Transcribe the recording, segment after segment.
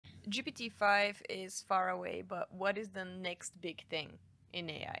GPT-5 is far away, but what is the next big thing in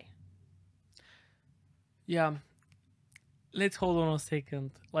AI? Yeah, let's hold on a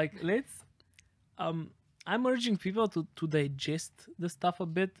second. Like, I'm urging people to digest the stuff a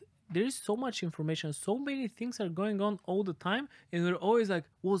bit. There is so much information, so many things are going on all the time, and we're always like,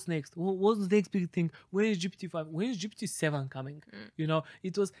 what's next? What's the next big thing? When is GPT-5? When is GPT-7 coming? You know,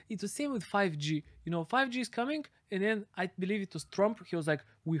 it was same with 5G. You know, 5G is coming, and then I believe it was Trump. He was like,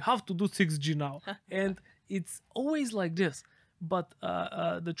 we have to do 6G now, and it's always like this. But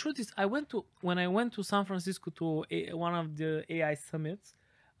the truth is, when I went to San Francisco to one of the AI summits.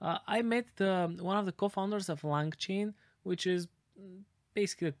 I met one of the co-founders of LangChain, which is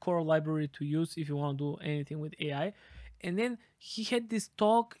basically a core library to use if you want to do anything with AI. And then he had this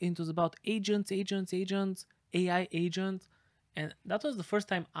talk, and it was about agents, AI agents. And that was the first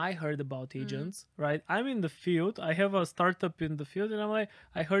time I heard about agents, right? I'm in the field. I have a startup in the field, and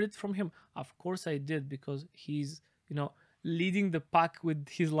I heard it from him. Of course I did, because he's, leading the pack with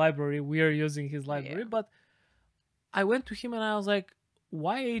his library. We are using his library. Yeah. But I went to him and I was like,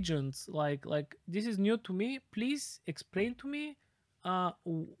 why agents? Like this is new to me. Please explain to me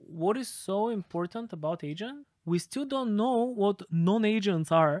what is so important about agent. We still don't know what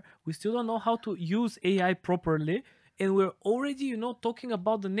non-agents are. We still don't know how to use AI properly. And we're already, talking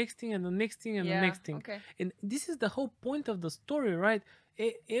about the next thing and the next thing and the Yeah. next thing. Okay. And this is the whole point of the story, right?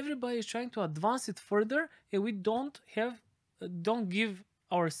 Everybody is trying to advance it further, and we don't give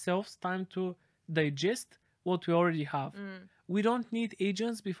ourselves time to digest what we already have. We don't need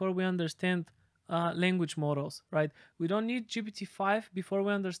agents before we understand language models, right? We don't need GPT-5 before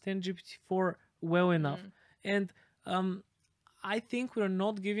we understand GPT-4 well enough. And I think we're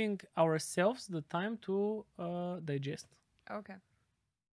not giving ourselves the time to digest. Okay.